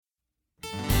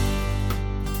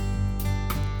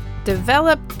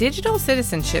Develop digital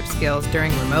citizenship skills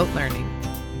during remote learning.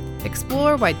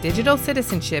 Explore why digital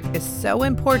citizenship is so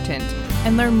important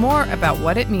and learn more about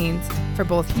what it means for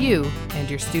both you and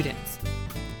your students.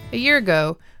 A year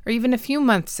ago, or even a few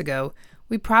months ago,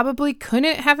 we probably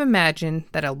couldn't have imagined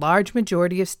that a large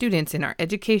majority of students in our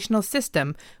educational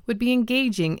system would be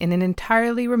engaging in an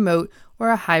entirely remote or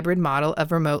a hybrid model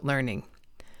of remote learning.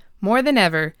 More than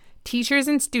ever, teachers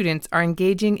and students are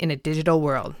engaging in a digital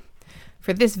world.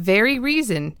 For this very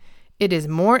reason, it is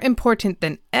more important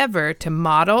than ever to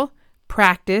model,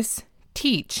 practice,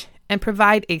 teach, and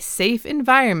provide a safe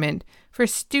environment for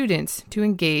students to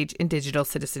engage in digital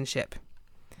citizenship.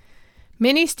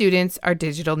 Many students are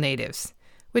digital natives,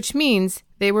 which means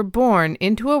they were born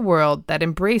into a world that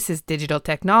embraces digital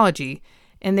technology,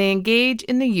 and they engage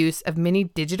in the use of many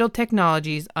digital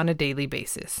technologies on a daily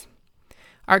basis.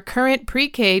 Our current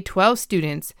pre-K-12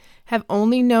 students have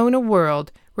only known a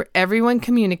world where everyone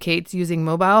communicates using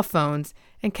mobile phones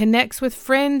and connects with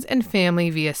friends and family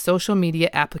via social media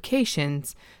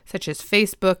applications such as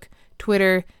Facebook,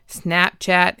 Twitter,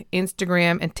 Snapchat,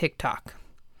 Instagram, and TikTok.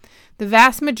 The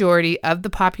vast majority of the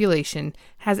population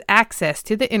has access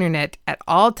to the internet at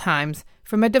all times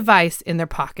from a device in their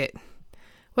pocket.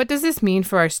 What does this mean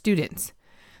for our students,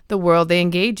 the world they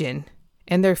engage in,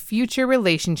 and their future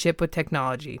relationship with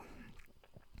technology?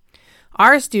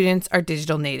 Our students are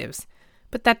digital natives,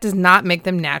 but that does not make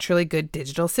them naturally good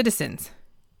digital citizens.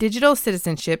 Digital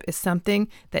citizenship is something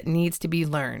that needs to be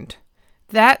learned.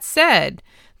 That said,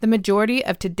 the majority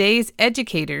of today's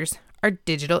educators are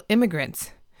digital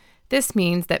immigrants. This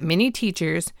means that many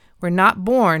teachers were not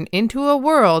born into a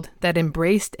world that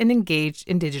embraced and engaged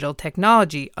in digital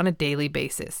technology on a daily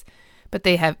basis, but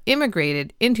they have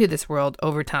immigrated into this world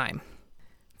over time.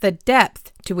 The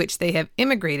depth to which they have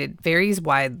immigrated varies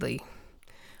widely.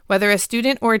 Whether a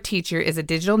student or a teacher is a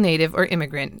digital native or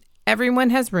immigrant, everyone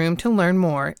has room to learn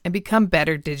more and become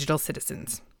better digital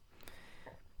citizens.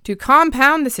 To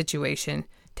compound the situation,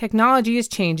 technology is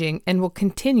changing and will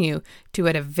continue to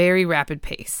at a very rapid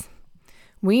pace.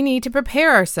 We need to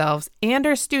prepare ourselves and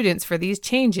our students for these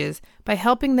changes by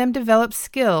helping them develop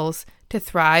skills to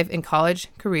thrive in college,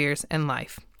 careers, and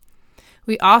life.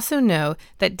 We also know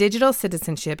that digital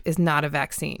citizenship is not a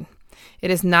vaccine.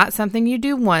 It is not something you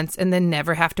do once and then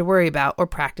never have to worry about or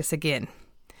practice again.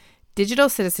 Digital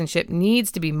citizenship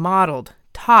needs to be modeled,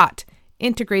 taught,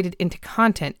 integrated into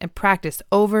content, and practiced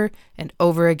over and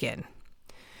over again.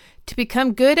 To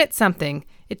become good at something,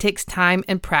 it takes time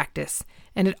and practice,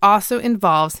 and it also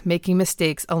involves making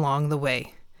mistakes along the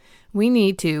way. We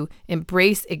need to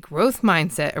embrace a growth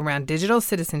mindset around digital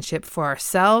citizenship for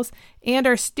ourselves and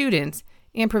our students,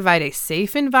 and provide a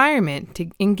safe environment to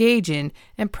engage in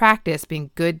and practice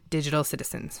being good digital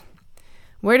citizens.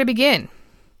 Where to begin?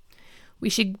 We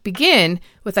should begin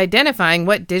with identifying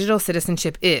what digital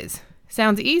citizenship is.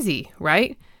 Sounds easy,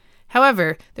 right?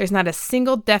 However, there's not a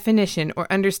single definition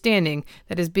or understanding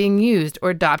that is being used or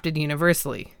adopted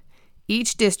universally.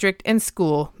 Each district and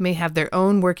school may have their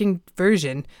own working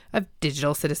version of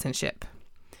digital citizenship.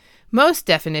 Most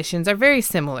definitions are very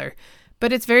similar,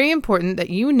 but it's very important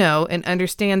that you know and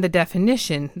understand the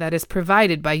definition that is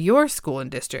provided by your school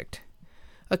and district.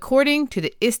 According to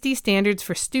the ISTE standards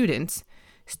for students,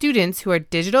 students who are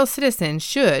digital citizens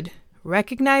should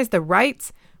recognize the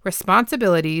rights,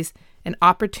 responsibilities, and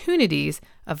opportunities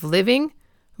of living,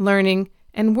 learning,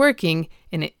 and working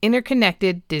in an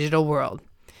interconnected digital world,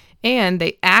 and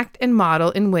they act and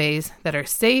model in ways that are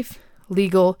safe,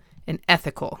 legal, and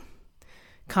ethical.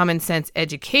 Common sense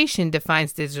education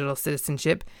defines digital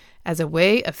citizenship as a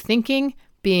way of thinking,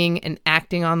 being, and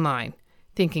acting online,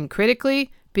 thinking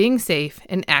critically, being safe,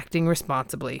 and acting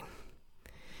responsibly.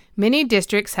 Many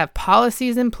districts have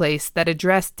policies in place that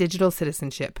address digital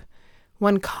citizenship.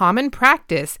 One common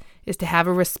practice is to have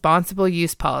a responsible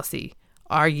use policy,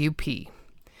 RUP.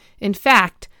 In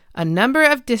fact, a number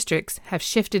of districts have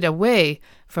shifted away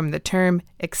from the term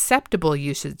acceptable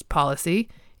usage policy,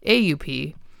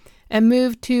 AUP, and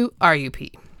moved to RUP.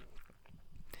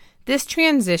 This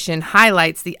transition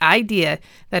highlights the idea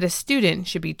that a student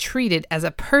should be treated as a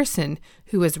person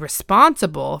who is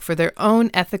responsible for their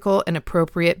own ethical and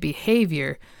appropriate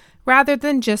behavior, rather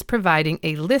than just providing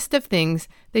a list of things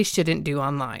they shouldn't do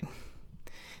online.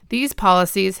 These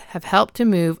policies have helped to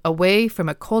move away from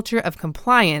a culture of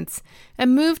compliance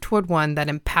and move toward one that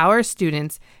empowers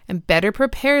students and better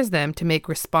prepares them to make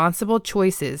responsible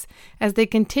choices as they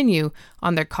continue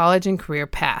on their college and career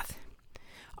path.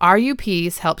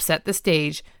 RUPs help set the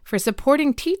stage for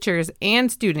supporting teachers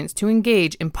and students to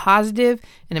engage in positive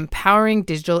and empowering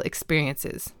digital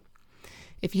experiences.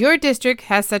 If your district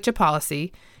has such a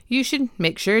policy, you should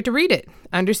make sure to read it,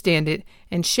 understand it,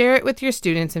 and share it with your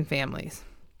students and families.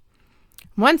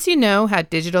 Once you know how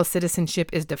digital citizenship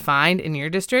is defined in your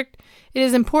district, it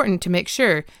is important to make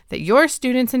sure that your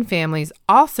students and families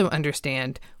also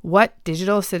understand what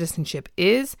digital citizenship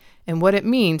is and what it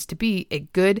means to be a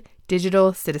good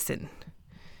digital citizen.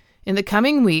 In the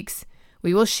coming weeks,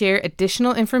 we will share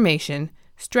additional information,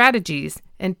 strategies,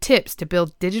 and tips to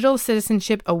build digital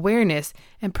citizenship awareness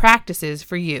and practices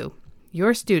for you,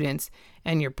 your students,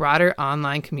 and your broader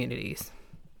online communities.